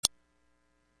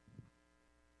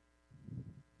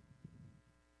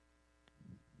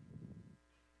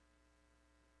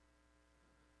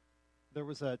There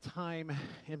was a time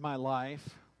in my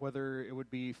life, whether it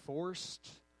would be forced,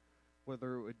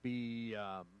 whether it would be,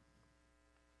 I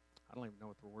don't even know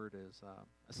what the word is,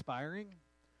 aspiring.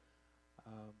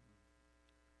 Um,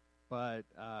 but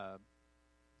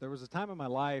there was a time in my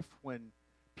life when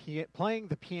playing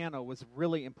the piano was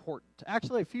really important.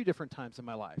 Actually, a few different times in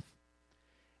my life.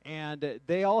 And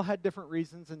they all had different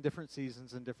reasons and different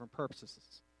seasons and different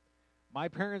purposes. My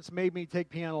parents made me take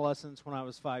piano lessons when I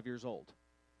was 5 years old.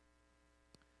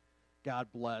 God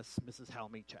bless Mrs.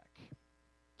 Halamichek.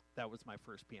 That was my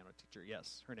first piano teacher.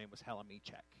 Yes, her name was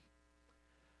Halamichek.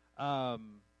 I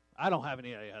don't have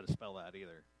any idea how to spell that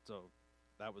either. So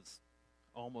that was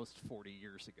almost 40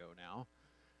 years ago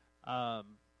now.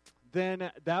 Then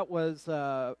that was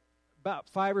about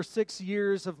 5 or 6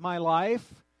 years of my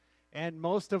life, and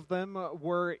most of them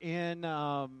were in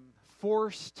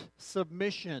forced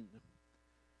submission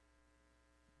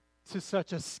to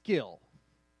such a skill.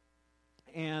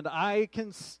 And I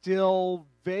can still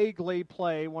vaguely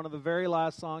play one of the very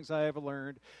last songs I ever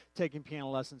learned taking piano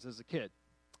lessons as a kid.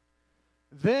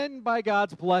 Then, by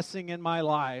God's blessing in my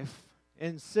life,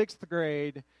 in 6th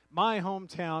grade, my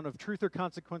hometown of Truth or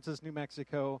Consequences, New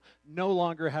Mexico, no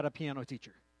longer had a piano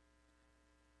teacher.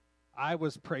 I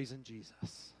was praising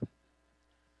Jesus.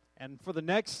 And for the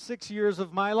next 6 years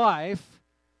of my life,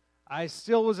 I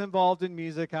still was involved in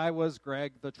music. I was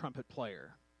Greg, the trumpet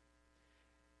player.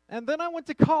 And then I went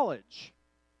to college.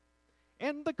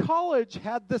 And the college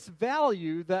had this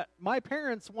value that my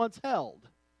parents once held.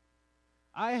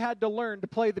 I had to learn to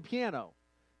play the piano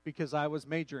because I was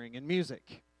majoring in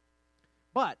music.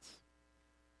 But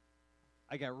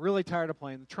I got really tired of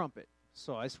playing the trumpet,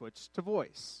 so I switched to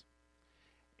voice.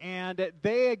 And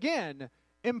they, again,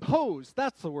 imposed,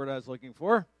 that's the word I was looking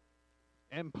for,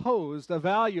 imposed a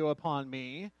value upon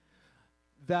me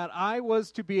that I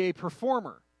was to be a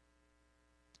performer.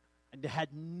 And had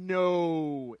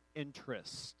no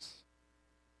interest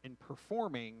in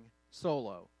performing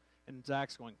solo. And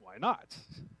Zach's going, why not?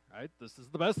 Right? This is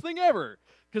the best thing ever,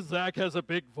 because Zach has a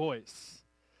big voice.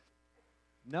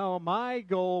 No, my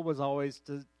goal was always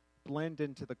to blend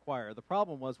into the choir. The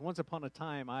problem was, once upon a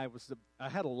time, I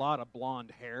had a lot of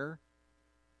blonde hair.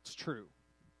 It's true.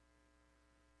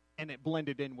 And it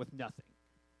blended in with nothing.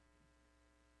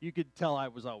 You could tell I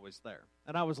was always there.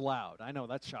 And I was loud. I know,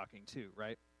 that's shocking too,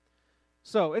 right?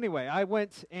 So anyway, I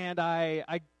went and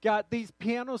I got these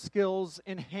piano skills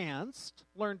enhanced,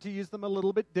 learned to use them a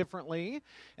little bit differently,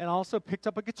 and also picked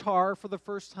up a guitar for the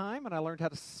first time, and I learned how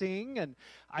to sing, and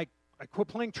I quit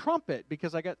playing trumpet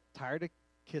because I got tired of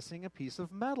kissing a piece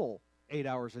of metal 8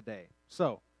 hours a day.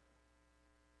 So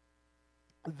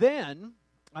then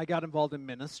I got involved in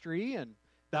ministry, and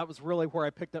that was really where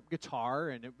I picked up guitar,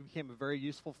 and it became a very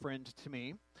useful friend to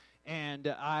me. And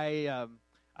I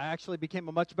actually became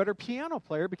a much better piano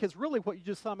player because really what you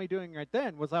just saw me doing right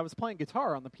then was I was playing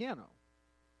guitar on the piano.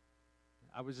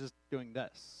 I was just doing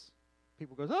this.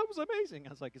 People go, that was amazing. I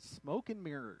was like, it's smoke and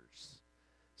mirrors.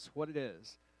 It's what it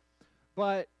is.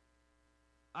 But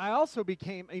I also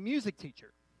became a music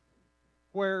teacher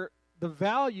where the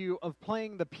value of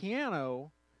playing the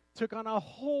piano took on a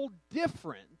whole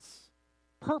different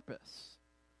purpose.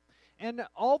 And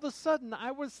all of a sudden,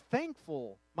 I was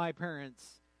thankful my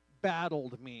parents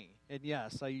battled me, and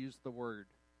yes, I used the word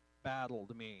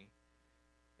battled me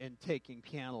in taking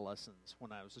piano lessons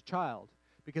when I was a child,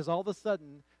 because all of a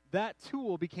sudden that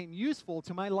tool became useful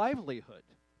to my livelihood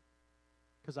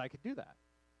because I could do that.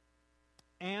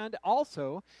 And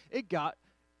also it got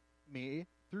me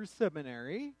through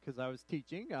seminary because I was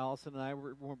teaching. Allison and I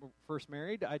were first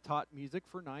married. I taught music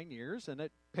for 9 years, and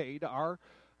it paid our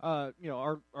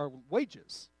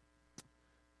wages.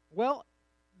 Well,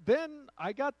 then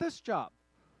I got this job.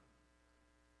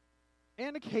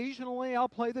 And occasionally I'll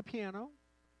play the piano,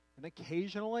 and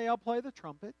occasionally I'll play the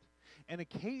trumpet, and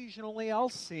occasionally I'll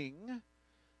sing.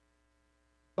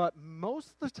 But most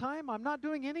of the time I'm not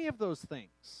doing any of those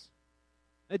things.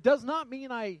 It does not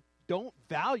mean I don't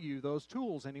value those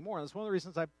tools anymore. That's one of the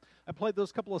reasons I played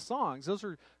those couple of songs. Those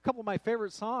are a couple of my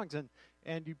favorite songs,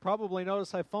 and you probably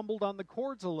notice I fumbled on the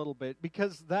chords a little bit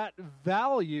because that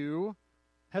value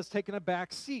has taken a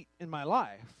back seat in my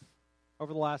life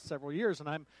over the last several years, and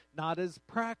I'm not as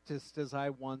practiced as I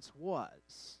once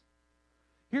was.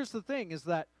 Here's the thing, is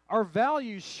that our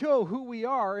values show who we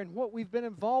are and what we've been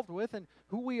involved with and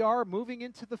who we are moving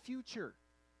into the future.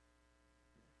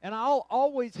 And I'll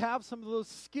always have some of those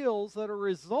skills that are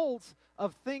results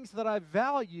of things that I've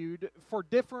valued for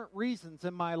different reasons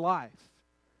in my life.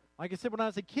 Like I said, when I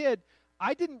was a kid,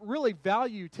 I didn't really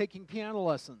value taking piano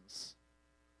lessons.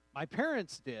 My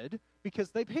parents did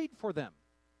because they paid for them.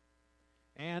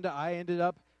 And I ended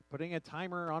up putting a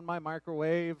timer on my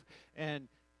microwave, and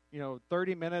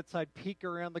 30 minutes I'd peek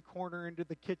around the corner into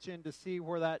the kitchen to see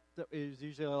where that is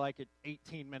usually like at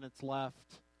 18 minutes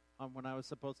left when I was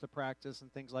supposed to practice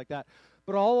and things like that.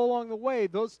 But all along the way,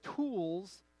 those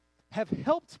tools have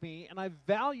helped me, and I've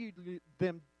valued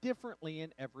them differently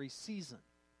in every season.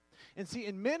 And see,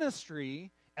 in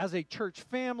ministry, as a church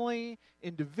family,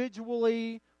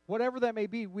 individually, whatever that may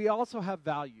be, we also have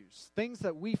values, things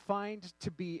that we find to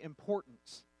be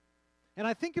important. And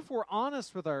I think if we're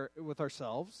honest with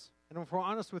ourselves, and if we're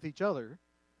honest with each other,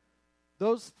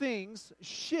 those things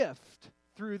shift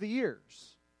through the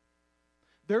years.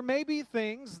 There may be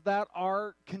things that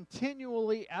are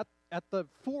continually at the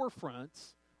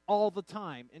forefront all the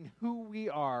time in who we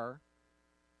are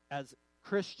as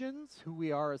Christians, who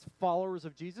we are as followers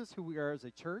of Jesus, who we are as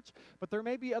a church, but there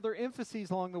may be other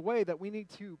emphases along the way that we need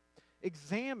to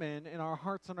examine in our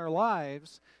hearts and our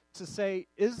lives to say,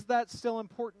 is that still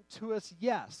important to us?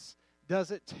 Yes.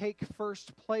 Does it take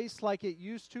first place like it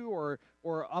used to,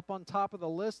 or up on top of the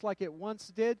list like it once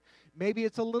did? Maybe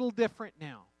it's a little different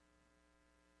now.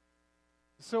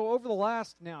 So over the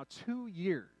last now 2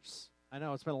 years, I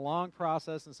know it's been a long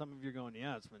process, and some of you are going,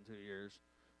 yeah, it's been 2 years.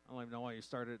 I don't even know why you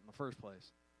started in the first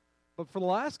place. But for the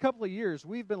last couple of years,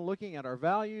 we've been looking at our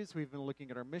values, we've been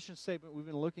looking at our mission statement, we've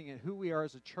been looking at who we are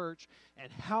as a church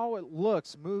and how it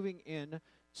looks moving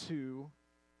into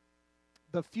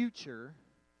the future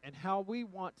and how we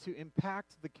want to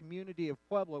impact the community of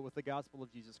Pueblo with the gospel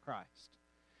of Jesus Christ.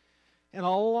 And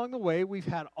all along the way, we've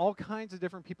had all kinds of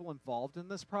different people involved in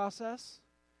this process,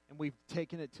 and we've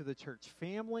taken it to the church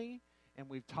family, and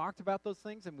we've talked about those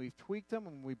things, and we've tweaked them,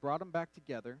 and we brought them back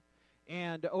together.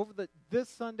 And over this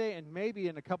Sunday, and maybe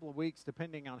in a couple of weeks,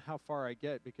 depending on how far I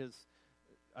get, because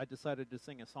I decided to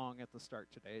sing a song at the start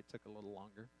today. It took a little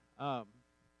longer.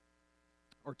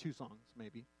 Or 2 songs,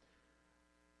 maybe.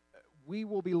 We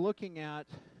will be looking at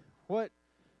what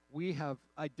we have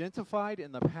identified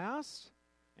in the past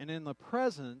and in the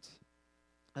present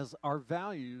as our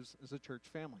values as a church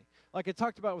family. Like I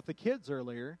talked about with the kids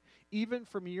earlier, even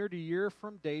from year to year,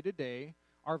 from day to day,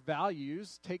 our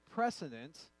values take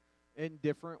precedence in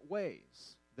different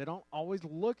ways. They don't always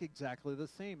look exactly the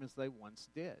same as they once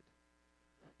did.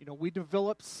 We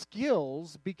develop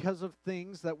skills because of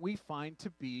things that we find to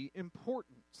be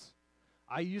important.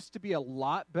 I used to be a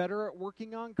lot better at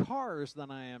working on cars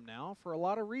than I am now for a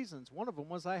lot of reasons. One of them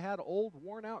was I had old,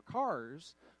 worn-out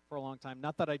cars for a long time.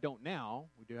 Not that I don't now.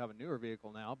 We do have a newer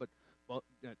vehicle now, but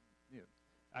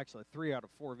actually 3 out of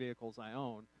 4 vehicles I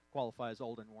own qualify as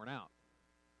old and worn out.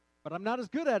 But I'm not as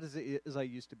good at it as I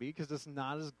used to be because it's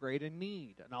not as great a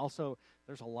need. And also,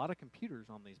 there's a lot of computers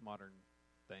on these modern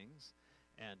things.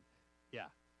 And,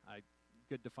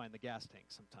 good to find the gas tank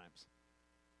sometimes,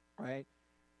 right?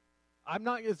 I'm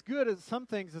not as good at some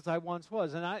things as I once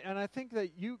was. And I think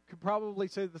that you could probably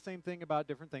say the same thing about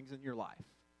different things in your life.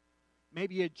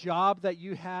 Maybe a job that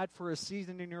you had for a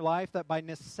season in your life that by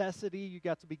necessity you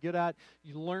got to be good at.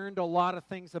 You learned a lot of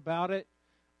things about it,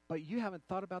 but you haven't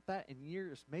thought about that in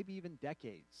years, maybe even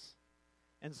decades.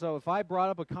 And so if I brought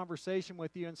up a conversation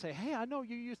with you and say, hey, I know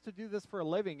you used to do this for a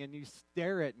living, and you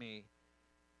stare at me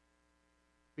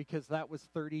because that was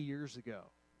 30 years ago.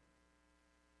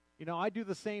 I do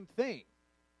the same thing.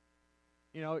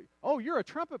 Oh, you're a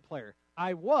trumpet player.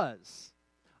 I was.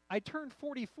 I turned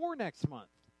 44 next month.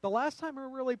 The last time I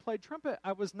really played trumpet,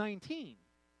 I was 19.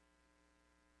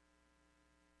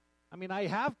 I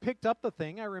have picked up the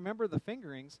thing. I remember the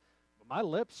fingerings, but my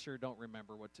lips sure don't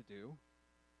remember what to do.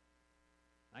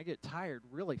 I get tired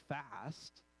really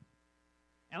fast.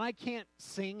 And I can't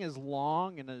sing as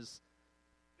long and as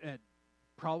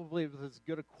probably with as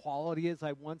good a quality as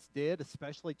I once did,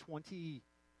 especially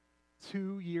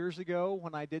 22 years ago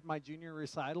when I did my junior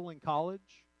recital in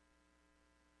college.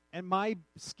 And my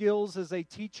skills as a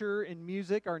teacher in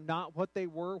music are not what they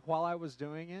were while I was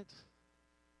doing it.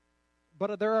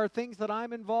 But there are things that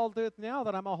I'm involved with now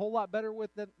that I'm a whole lot better with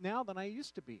now than I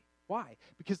used to be. Why?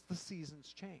 Because the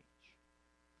seasons change.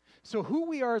 So who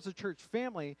we are as a church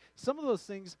family, some of those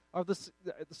things are the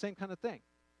same kind of thing.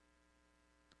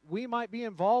 We might be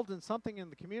involved in something in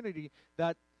the community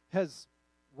that has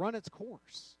run its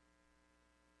course.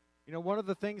 One of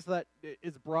the things that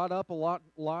is brought up a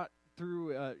lot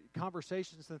through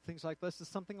conversations and things like this is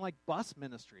something like bus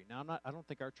ministry. Now, I don't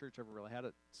think our church ever really had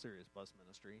a serious bus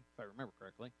ministry, if I remember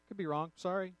correctly. Could be wrong.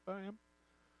 Sorry if I am.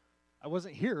 I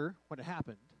wasn't here when it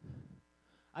happened.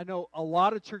 I know a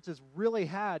lot of churches really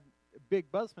had a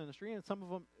big bus ministry, and some of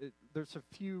them, there's a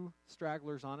few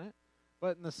stragglers on it.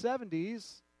 But in the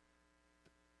 70s,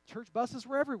 church buses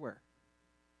were everywhere,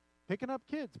 picking up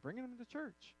kids, bringing them to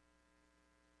church.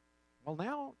 Well,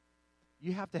 now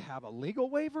you have to have a legal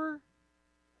waiver,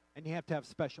 and you have to have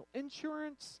special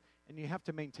insurance, and you have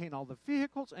to maintain all the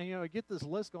vehicles, and get this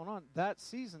list going on. That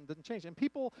season didn't change. And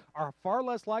people are far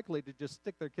less likely to just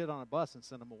stick their kid on a bus and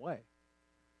send them away,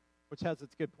 which has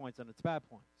its good points and its bad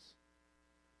points.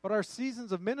 But our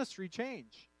seasons of ministry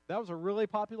change. That was a really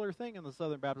popular thing in the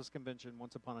Southern Baptist Convention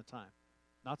once upon a time.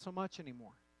 Not so much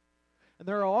anymore. And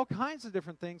there are all kinds of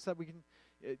different things that we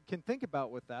can think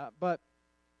about with that. But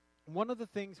one of the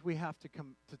things we have to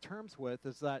come to terms with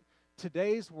is that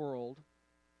today's world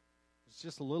is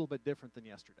just a little bit different than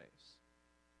yesterday's.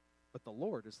 But the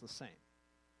Lord is the same.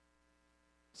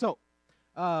 So,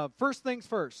 first things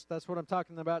first. That's what I'm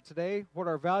talking about today, what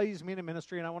our values mean in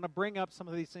ministry. And I want to bring up some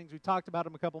of these things. We talked about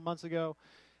them a couple months ago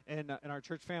in our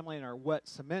church family in our wet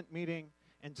cement meeting.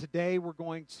 And today we're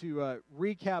going to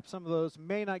recap some of those.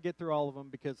 May not get through all of them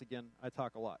because, again, I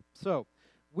talk a lot. So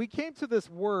we came to this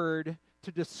word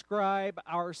to describe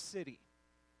our city.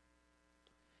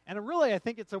 And really, I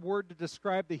think it's a word to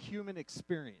describe the human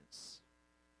experience.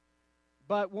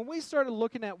 But when we started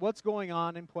looking at what's going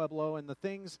on in Pueblo and the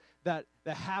things that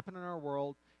happen in our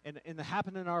world and that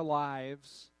happen in our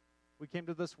lives, we came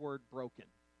to this word, broken.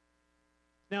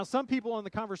 Now, some people in the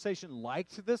conversation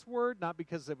liked this word, not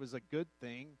because it was a good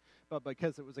thing, but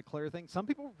because it was a clear thing. Some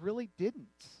people really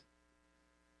didn't.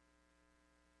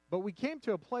 But we came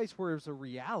to a place where it was a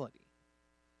reality.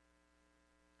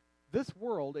 This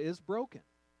world is broken.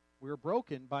 We're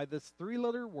broken by this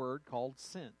three-letter word called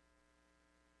sin.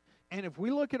 And if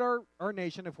we look at our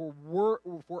nation, if we're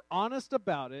honest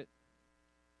about it,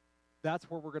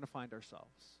 that's where we're going to find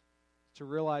ourselves. To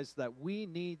realize that we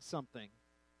need something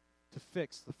to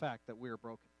fix the fact that we are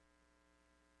broken.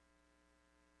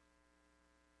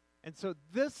 And so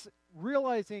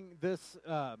realizing this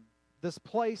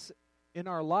place in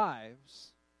our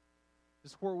lives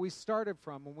is where we started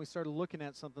from when we started looking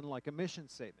at something like a mission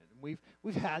statement. And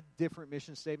we've had different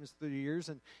mission statements through the years,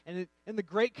 and the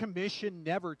Great Commission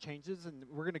never changes, and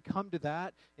we're going to come to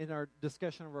that in our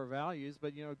discussion of our values.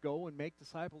 But go and make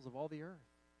disciples of all the earth,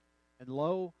 and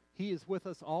lo, He is with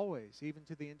us always, even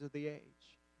to the end of the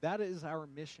age. That is our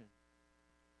mission.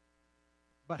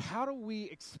 But how do we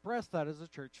express that as a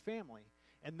church family?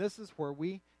 And this is where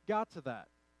we got to that.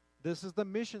 This is the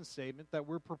mission statement that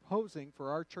we're proposing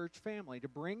for our church family, to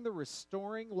bring the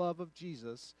restoring love of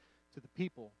Jesus to the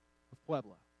people of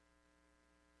Pueblo.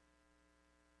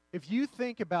 If you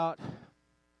think about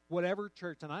whatever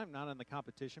church, and I'm not in the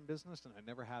competition business, and I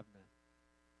never have been,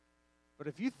 but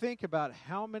if you think about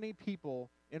how many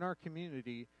people in our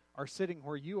community are sitting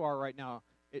where you are right now,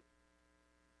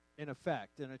 in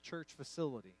effect, in a church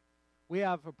facility, we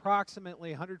have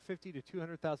approximately 150 to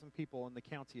 200,000 people in the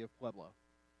county of Pueblo.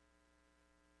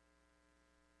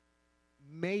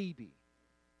 Maybe,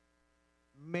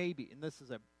 and this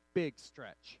is a big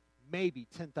stretch, maybe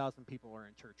 10,000 people are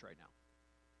in church right now.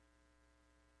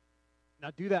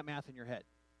 Now do that math in your head.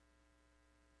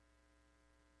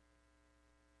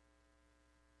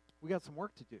 We got some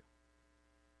work to do,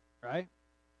 right?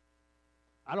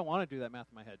 I don't want to do that math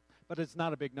in my head, but it's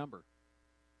not a big number.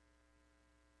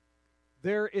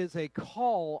 There is a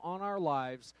call on our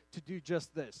lives to do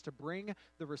just this, to bring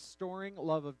the restoring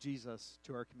love of Jesus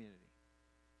to our community.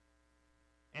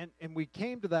 And we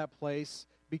came to that place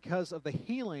because of the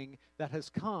healing that has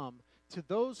come to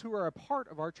those who are a part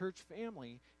of our church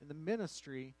family in the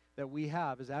ministry that we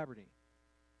have as Aberdeen.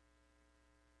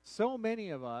 So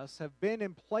many of us have been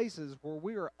in places where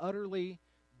we are utterly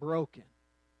broken.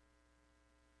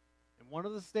 And one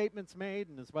of the statements made,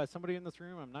 and it's by somebody in this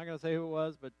room, I'm not going to say who it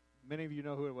was, but many of you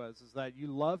know who it was, is that you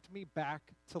loved me back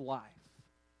to life.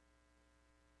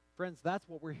 Friends, that's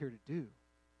what we're here to do,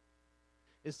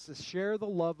 is to share the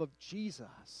love of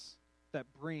Jesus that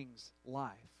brings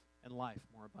life and life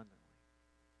more abundantly.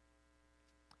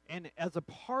 And as a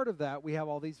part of that, we have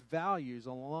all these values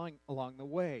along the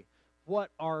way.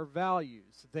 What are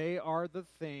values? They are the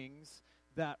things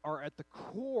that are at the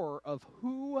core of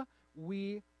who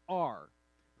we are.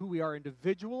 Who we are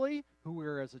individually, who we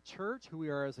are as a church, who we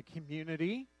are as a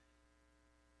community.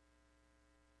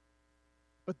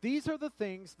 But these are the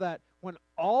things that when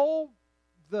all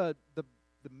the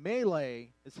melee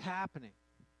is happening,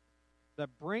 that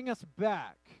bring us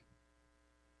back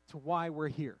to why we're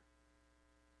here.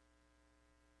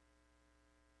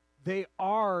 They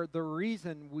are the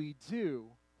reason we do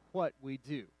what we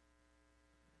do.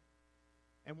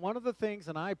 And one of the things,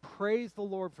 and I praise the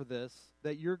Lord for this,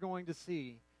 that you're going to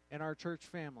see in our church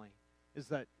family, is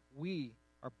that we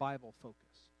are Bible focused.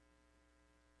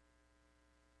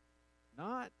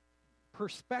 Not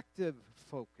perspective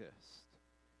focused.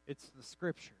 It's the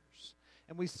scriptures.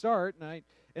 And we start,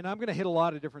 and I'm going to hit a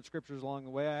lot of different scriptures along the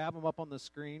way. I have them up on the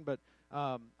screen, but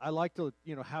I like to,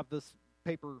 have this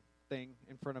paper thing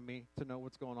in front of me to know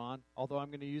what's going on, although I'm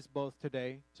going to use both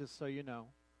today, just so you know.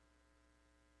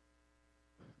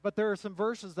 But there are some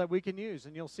verses that we can use,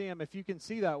 and you'll see them, if you can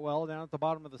see that well, down at the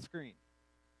bottom of the screen.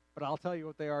 But I'll tell you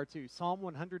what they are too. Psalm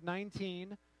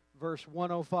 119, verse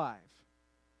 105.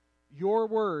 Your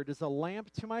word is a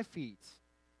lamp to my feet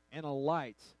and a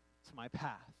light to my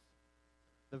path.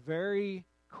 The very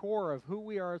core of who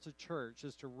we are as a church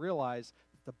is to realize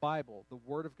that the Bible, the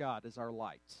Word of God, is our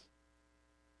light.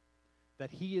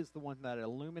 That He is the one that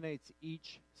illuminates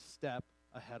each step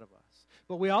ahead of us.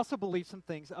 But we also believe some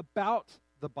things about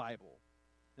the Bible.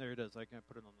 There it is. I can't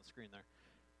put it on the screen there.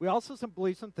 We also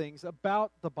believe some things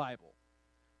about the Bible.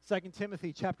 2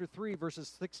 Timothy chapter 3, verses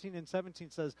 16 and 17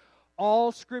 says,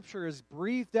 all Scripture is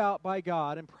breathed out by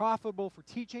God and profitable for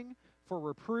teaching, for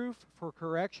reproof, for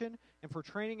correction, and for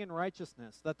training in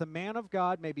righteousness, that the man of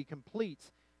God may be complete,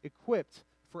 equipped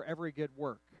for every good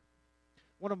work.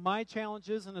 One of my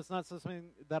challenges, and it's not something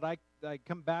that I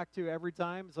come back to every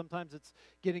time, sometimes it's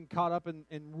getting caught up in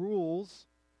rules,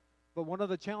 but one of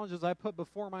the challenges I put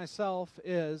before myself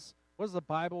is, what does the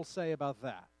Bible say about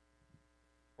that?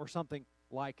 Or something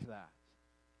like that.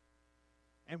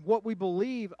 And what we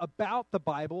believe about the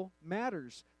Bible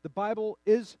matters. The Bible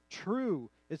is true.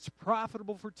 It's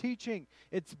profitable for teaching.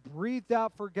 It's breathed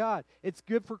out for God. It's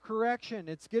good for correction.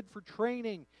 It's good for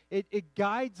training. It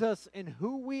guides us in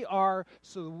who we are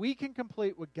so that we can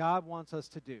complete what God wants us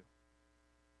to do.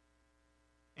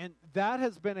 And that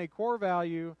has been a core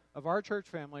value of our church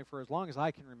family for as long as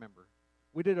I can remember.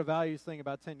 We did a values thing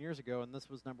about 10 years ago, and this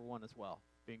was number one as well,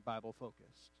 being Bible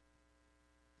focused.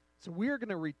 So we are going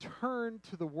to return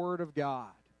to the Word of God.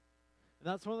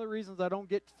 And that's one of the reasons I don't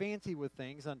get fancy with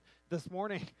things. And this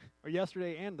morning, or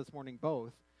yesterday and this morning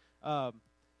both,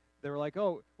 they were like,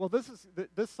 oh, well,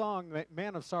 this song,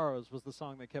 Man of Sorrows, was the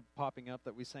song that kept popping up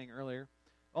that we sang earlier.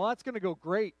 Well, that's going to go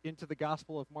great into the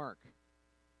Gospel of Mark.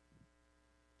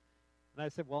 And I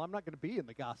said, well, I'm not going to be in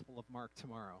the Gospel of Mark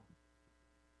tomorrow.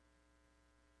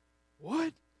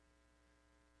 What?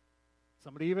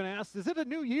 Somebody even asked, is it a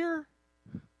new year?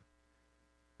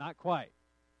 Not quite.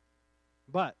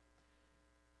 But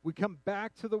we come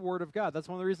back to the Word of God. That's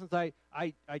one of the reasons I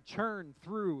churn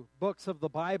through books of the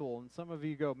Bible. And some of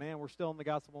you go, man, we're still in the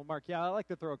Gospel of Mark. Yeah, I like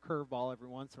to throw a curveball every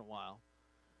once in a while.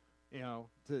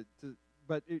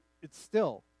 But it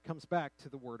still comes back to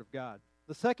the Word of God.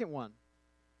 The second one,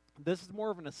 this is more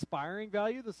of an aspiring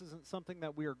value. This isn't something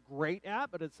that we are great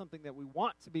at, but it's something that we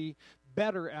want to be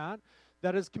better at.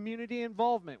 That is community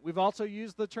involvement. We've also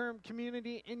used the term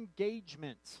community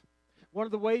engagement. One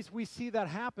of the ways we see that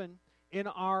happen in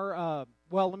our,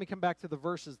 let me come back to the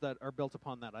verses that are built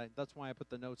upon that. That's why I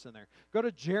put the notes in there. Go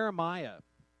to Jeremiah,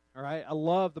 all right? I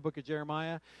love the book of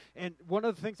Jeremiah. And one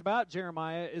of the things about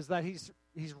Jeremiah is that he's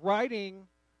writing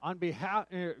on behalf,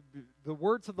 the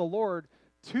words of the Lord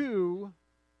to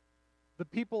the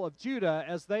people of Judah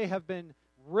as they have been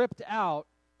ripped out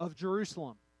of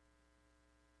Jerusalem.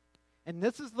 And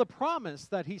this is the promise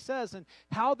that he says and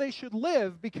how they should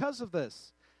live because of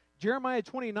this. Jeremiah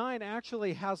 29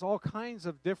 actually has all kinds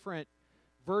of different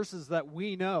verses that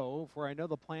we know. For I know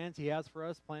the plans he has for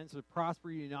us, plans to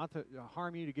prosper you, not to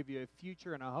harm you, to give you a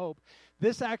future and a hope.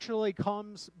 This actually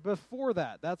comes before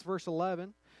that. That's verse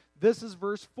 11. This is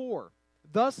verse 4.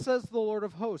 Thus says the Lord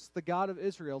of hosts, the God of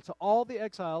Israel, to all the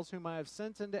exiles whom I have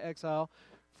sent into exile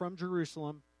from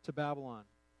Jerusalem to Babylon.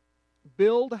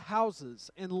 Build houses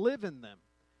and live in them.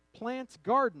 Plant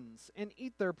gardens and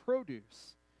eat their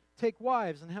produce. Take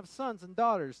wives and have sons and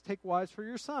daughters. Take wives for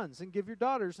your sons and give your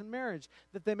daughters in marriage,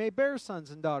 that they may bear sons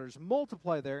and daughters.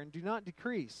 Multiply there and do not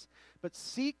decrease. But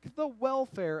seek the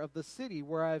welfare of the city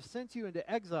where I have sent you into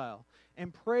exile,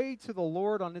 and pray to the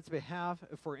Lord on its behalf,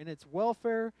 for in its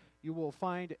welfare you will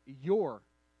find your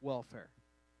welfare.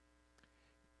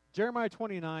 Jeremiah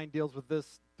 29 deals with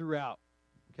this throughout,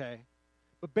 okay?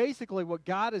 But basically what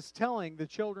God is telling the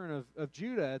children of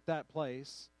Judah at that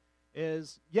place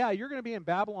is, yeah, you're going to be in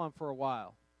Babylon for a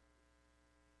while.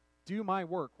 Do my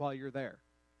work while you're there.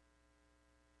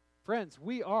 Friends,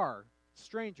 we are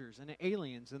strangers and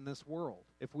aliens in this world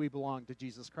if we belong to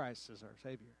Jesus Christ as our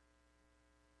Savior,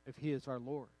 if He is our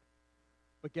Lord.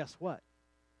 But guess what?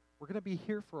 We're going to be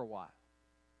here for a while.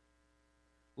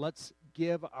 Let's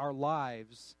give our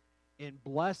lives in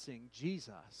blessing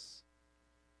Jesus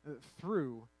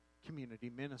through community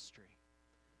ministry.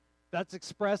 That's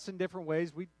expressed in different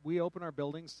ways. We open our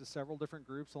buildings to several different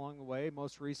groups along the way.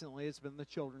 Most recently, it's been the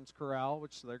Children's Corral,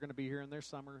 which they're going to be here in their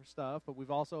summer stuff. But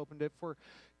we've also opened it for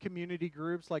community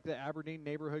groups like the Aberdeen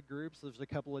neighborhood groups. There's a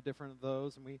couple of different of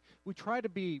those. And we try to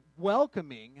be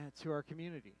welcoming to our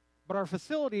community. But our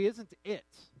facility isn't it.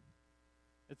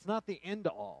 It's not the end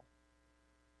all.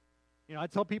 I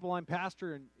tell people I'm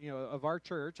pastor of our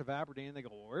church, of Aberdeen, and they go,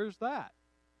 well, where's that?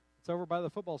 It's over by the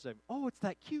football stadium. Oh, it's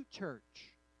that cute church.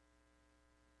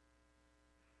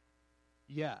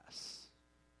 Yes.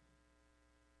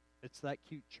 It's that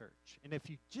cute church. And if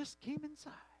you just came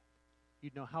inside,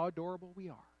 you'd know how adorable we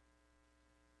are.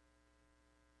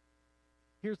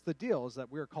 Here's the deal, is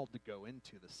that we are called to go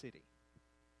into the city.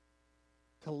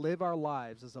 To live our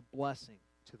lives as a blessing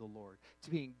to the Lord. To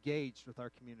be engaged with our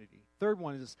community. Third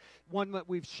one is one that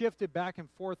we've shifted back and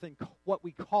forth in what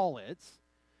we call it.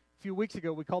 A few weeks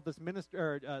ago, we called this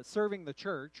serving the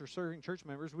church or serving church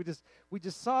members. We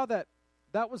just saw that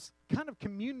was kind of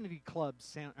community club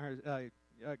sound,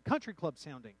 country club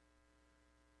sounding.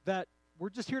 That we're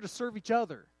just here to serve each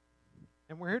other.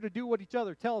 And we're here to do what each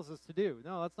other tells us to do.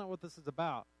 No, that's not what this is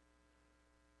about.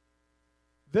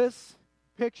 This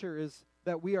picture is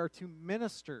that we are to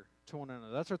minister to one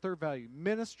another. That's our third value.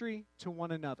 Ministry to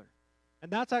one another.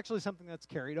 And that's actually something that's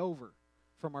carried over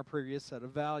from our previous set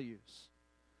of values.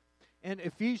 And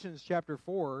Ephesians chapter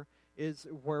 4 is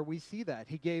where we see that.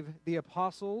 He gave the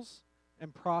apostles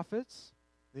and prophets,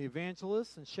 the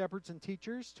evangelists and shepherds and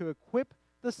teachers to equip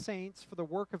the saints for the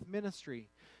work of ministry,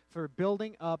 for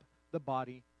building up the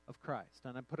body of Christ.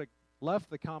 And I left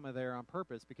the comma there on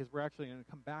purpose because we're actually going to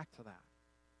come back to that.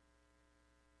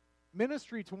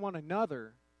 Ministry to one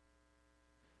another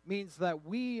means that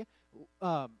we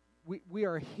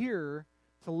are here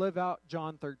to live out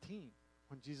John 13,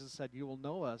 when Jesus said, "You will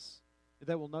know us,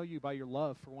 they will know you by your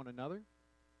love for one another."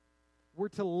 We're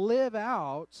to live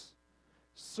out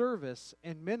service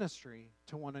and ministry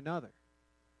to one another.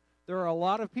 There are a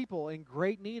lot of people in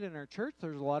great need in our church.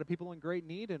 There's a lot of people in great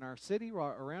need in our city,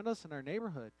 around us, in our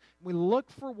neighborhood. We look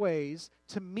for ways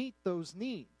to meet those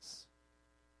needs.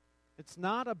 It's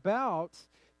not about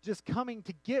just coming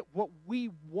to get what we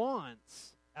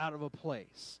want out of a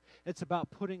place. It's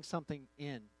about putting something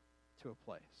into a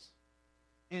place,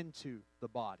 into the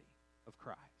body of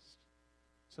Christ.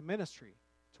 So ministry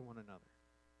to one another.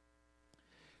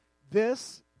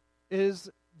 This is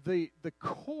the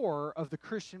core of the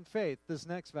Christian faith, this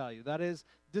next value. That is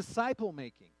disciple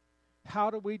making. How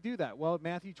do we do that? Well,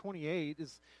 Matthew 28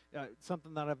 is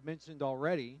something that I've mentioned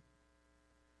already.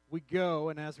 We go,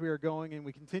 and as we are going and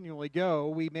we continually go,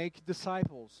 we make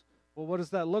disciples. Well, what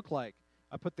does that look like?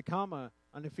 I put the comma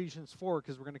on Ephesians 4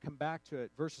 because we're going to come back to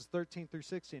it. Verses 13 through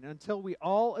 16. Until we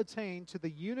all attain to the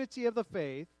unity of the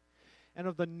faith and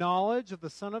of the knowledge of the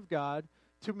Son of God,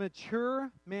 to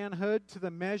mature manhood, to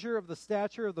the measure of the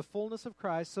stature of the fullness of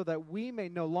Christ, so that we may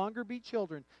no longer be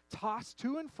children, tossed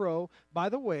to and fro by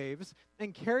the waves,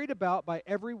 and carried about by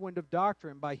every wind of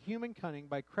doctrine, by human cunning,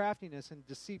 by craftiness and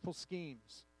deceitful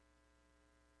schemes.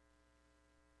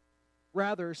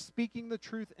 Rather, speaking the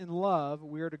truth in love,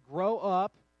 we are to grow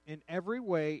up in every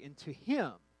way into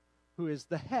Him who is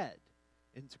the head,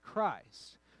 into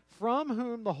Christ, from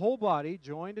whom the whole body,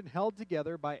 joined and held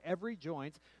together by every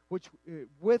joint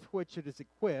with which it is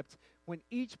equipped, when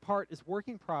each part is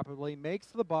working properly, makes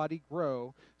the body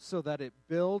grow so that it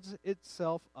builds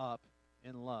itself up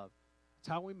in love. That's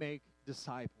how we make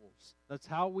disciples. That's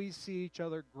how we see each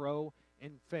other grow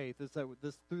in faith, is that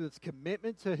through this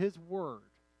commitment to His Word,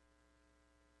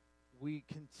 we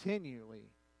continually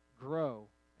grow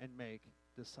and make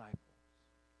disciples.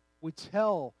 We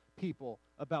tell people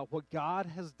about what God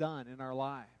has done in our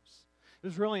lives. It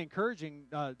was really encouraging.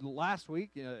 Last week,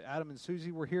 Adam and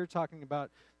Susie were here talking about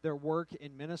their work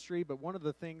in ministry, but one of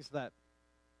the things that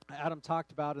Adam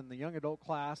talked about in the young adult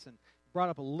class and brought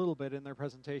up a little bit in their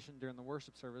presentation during the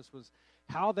worship service was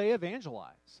how they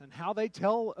evangelize and how they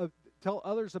tell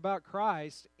others about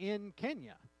Christ in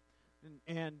Kenya,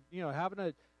 and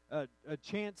having a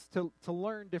chance to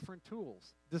learn different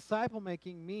tools. Disciple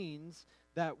making means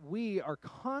that we are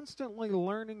constantly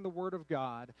learning the Word of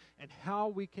God and how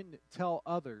we can tell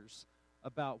others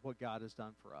about what God has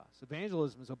done for us.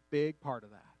 Evangelism is a big part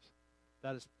of that.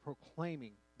 That is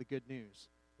proclaiming the good news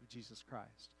of Jesus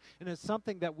Christ. And it's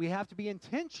something that we have to be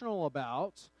intentional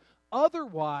about.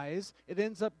 Otherwise, it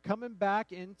ends up coming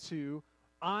back into,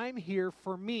 I'm here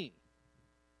for me.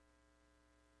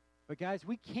 But guys,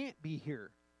 we can't be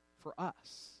here for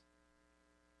us.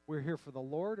 We're here for the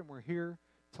Lord, and we're here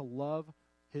to love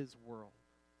His world.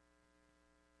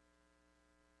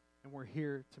 And we're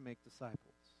here to make disciples.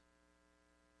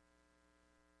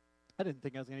 I didn't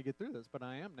think I was going to get through this, but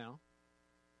I am now.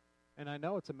 And I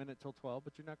know it's a minute till 12,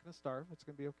 but you're not going to starve. It's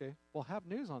going to be okay. We'll have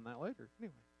news on that later.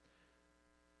 Anyway.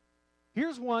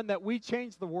 Here's one that we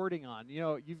changed the wording on. You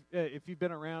know, if you've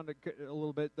been around a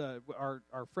little bit,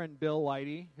 our friend Bill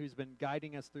Leidy, who's been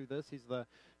guiding us through this, he's the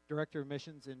director of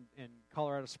missions in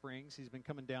Colorado Springs. He's been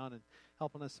coming down and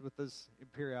helping us with this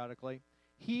periodically.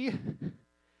 He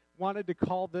wanted to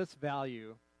call this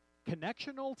value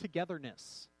connectional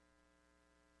togetherness.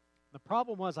 The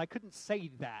problem was I couldn't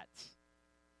say that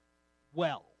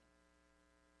well.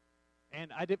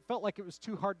 And felt like it was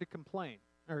too hard to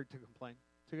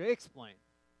explain.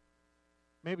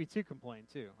 Maybe to complain,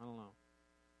 too. I don't know.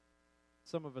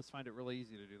 Some of us find it really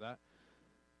easy to do that.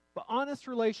 But honest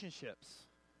relationships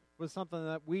was something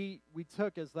that we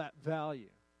took as that value.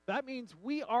 That means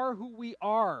we are who we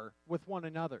are with one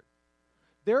another.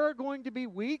 There are going to be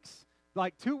weeks,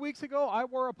 like 2 weeks ago, I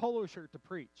wore a polo shirt to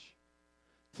preach.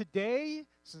 Today,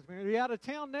 since we're going to be out of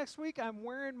town next week, I'm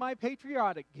wearing my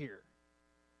patriotic gear.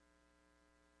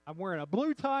 I'm wearing a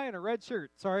blue tie and a red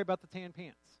shirt. Sorry about the tan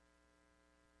pants.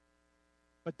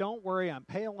 But don't worry, I'm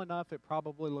pale enough, it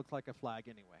probably looks like a flag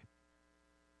anyway.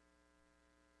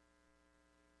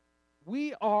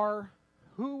 We are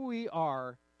who we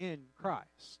are in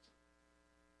Christ.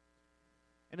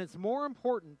 And it's more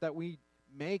important that we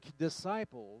make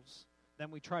disciples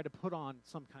than we try to put on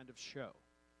some kind of show.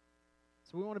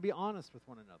 So we want to be honest with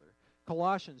one another.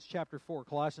 Colossians chapter 4.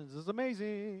 Colossians is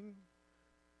amazing.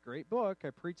 Great book. I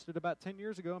preached it about 10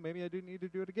 years ago. Maybe I do need to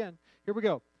do it again. Here we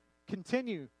go.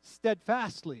 Continue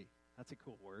steadfastly. That's a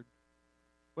cool word.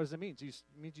 What does it mean? It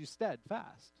means you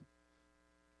steadfast.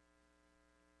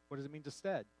 What does it mean to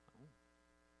stead?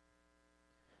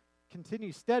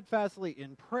 Continue steadfastly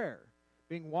in prayer,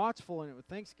 being watchful in it with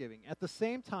thanksgiving. At the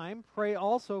same time, pray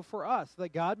also for us,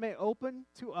 that God may open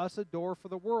to us a door for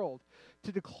the world,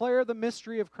 to declare the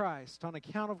mystery of Christ, on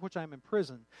account of which I am in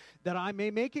prison, that I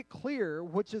may make it clear,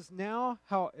 which is now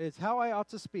how I ought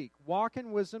to speak. Walk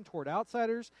in wisdom toward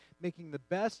outsiders, making the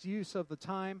best use of the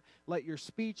time. Let your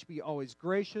speech be always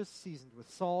gracious, seasoned with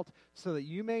salt, so that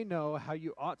you may know how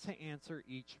you ought to answer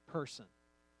each person.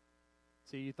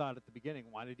 See, you thought at the beginning,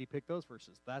 why did he pick those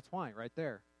verses? That's why, right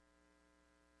there.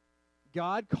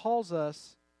 God calls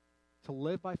us to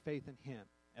live by faith in him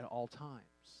at all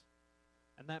times.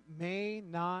 And that may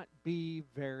not be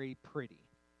very pretty.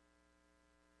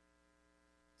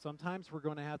 Sometimes we're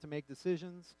going to have to make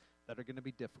decisions that are going to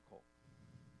be difficult.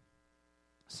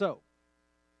 So,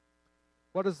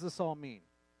 what does this all mean?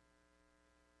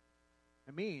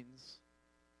 It means,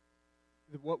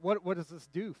 what does this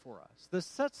do for us? This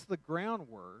sets the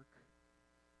groundwork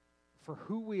for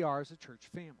who we are as a church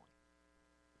family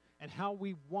and how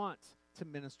we want to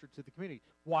minister to the community.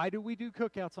 Why do we do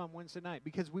cookouts on Wednesday night?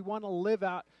 Because we want to live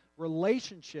out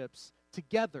relationships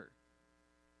together.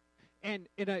 And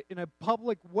in a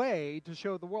public way to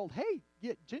show the world, hey,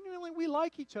 yeah, genuinely we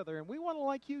like each other and we want to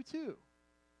like you too.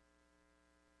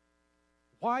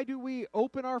 Why do we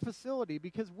open our facility?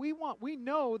 Because we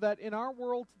know that in our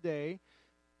world today,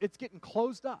 it's getting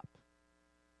closed up.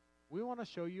 We want to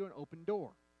show you an open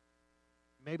door.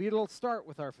 Maybe it'll start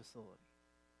with our facility.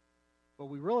 But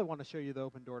we really want to show you the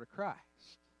open door to Christ.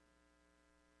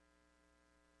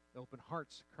 The open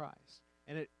hearts to Christ.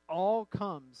 And it all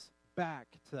comes back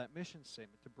to that mission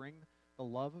statement, to bring the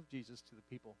love of Jesus to the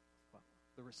people of Pueblo.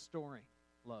 The restoring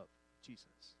love of Jesus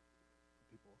to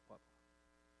the people of Pueblo.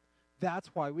 That's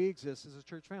why we exist as a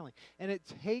church family. And it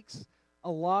takes a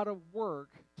lot of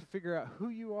work to figure out who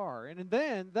you are. And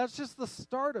then that's just the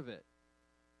start of it.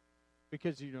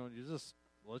 Because,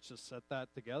 let's just set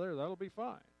that together. That'll be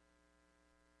fine.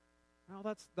 No,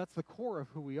 that's the core of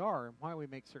who we are and why we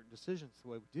make certain decisions the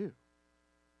way we do.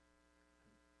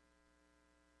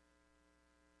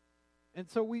 And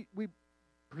so we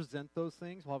present those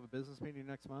things. We'll have a business meeting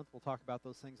next month. We'll talk about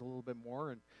those things a little bit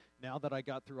more. And now that I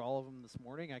got through all of them this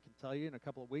morning, I can tell you in a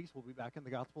couple of weeks we'll be back in the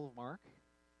Gospel of Mark.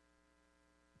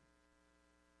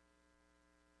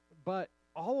 But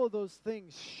all of those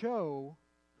things show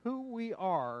who we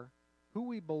are, who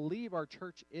we believe our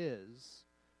church is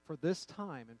for this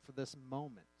time and for this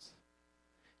moment,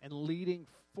 and leading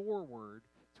forward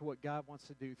to what God wants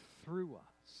to do through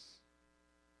us.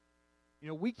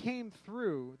 We came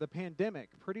through the pandemic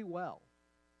pretty well.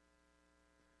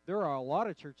 There are a lot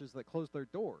of churches that closed their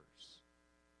doors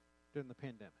during the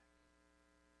pandemic.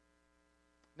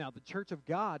 Now, the church of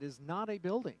God is not a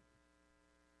building.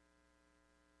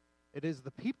 It is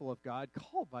the people of God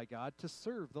called by God to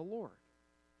serve the Lord.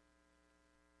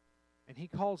 And he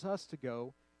calls us to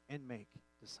go and make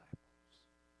disciples.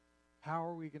 How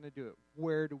are we going to do it?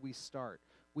 Where do we start?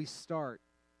 We start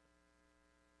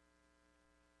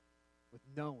with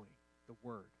knowing the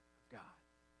Word of God.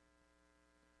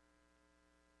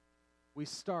 We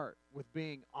start with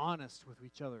being honest with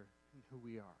each other and who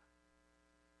we are.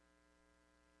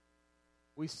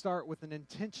 We start with an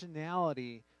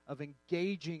intentionality of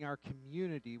engaging our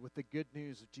community with the good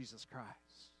news of Jesus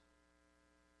Christ.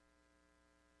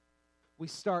 We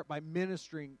start by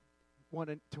ministering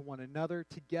to one another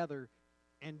together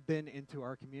and then into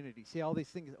our community. See, all these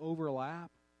things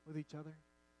overlap with each other.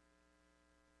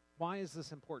 Why is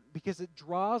this important? Because it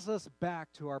draws us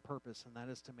back to our purpose, and that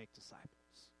is to make disciples.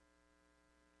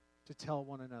 To tell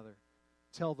one another,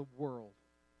 tell the world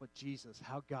what Jesus,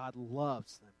 how God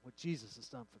loves them, what Jesus has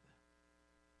done for them.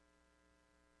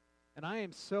 And I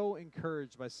am so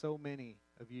encouraged by so many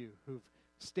of you who've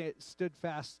stood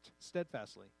fast,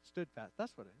 that's what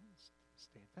it is,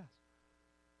 stand fast.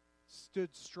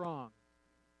 Stood strong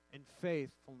in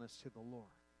faithfulness to the Lord.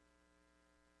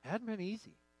 It hadn't been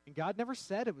easy. And God never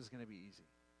said it was going to be easy.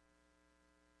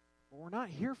 But we're not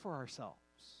here for ourselves.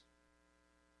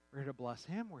 We're here to bless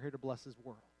Him. We're here to bless His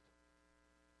world.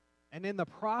 And in the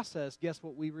process, guess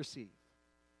what we receive?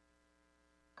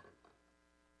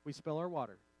 We spill our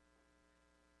water.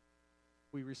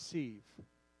 We receive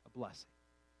a blessing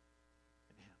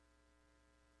in Him.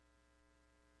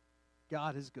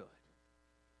 God is good.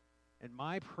 And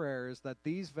my prayer is that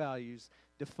these values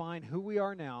define who we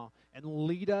are now and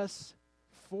lead us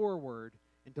forward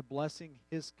into blessing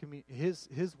His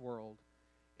world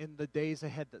in the days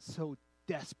ahead that so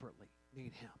desperately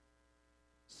need Him.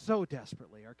 So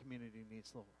desperately our community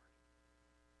needs the Lord.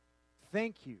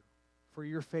 Thank you for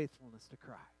your faithfulness to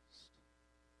Christ.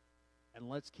 And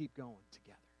let's keep going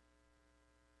together.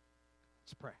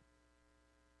 Let's pray.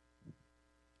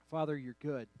 Father, you're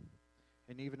good.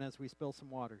 And even as we spill some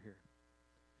water here,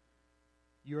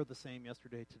 you're the same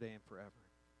yesterday, today, and forever.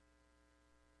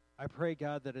 I pray,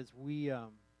 God, that as we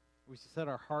set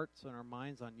our hearts and our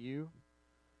minds on you,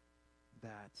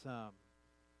 that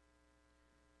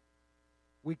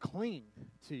we cling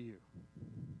to you,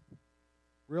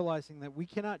 realizing that we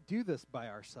cannot do this by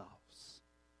ourselves.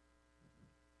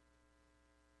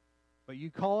 But you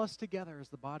call us together as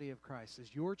the body of Christ,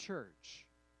 as your church,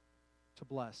 to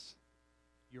bless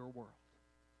your world.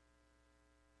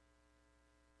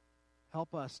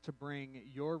 Help us to bring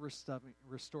your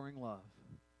restoring love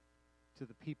to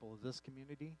the people of this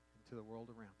community and to the world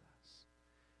around us.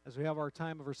 As we have our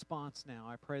time of response now,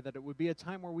 I pray that it would be a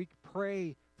time where we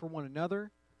pray for one another,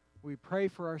 we pray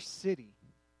for our city,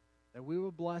 that we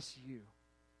will bless you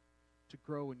to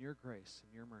grow in your grace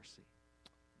and your mercy.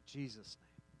 In Jesus'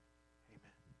 name,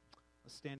 amen. Let's stand.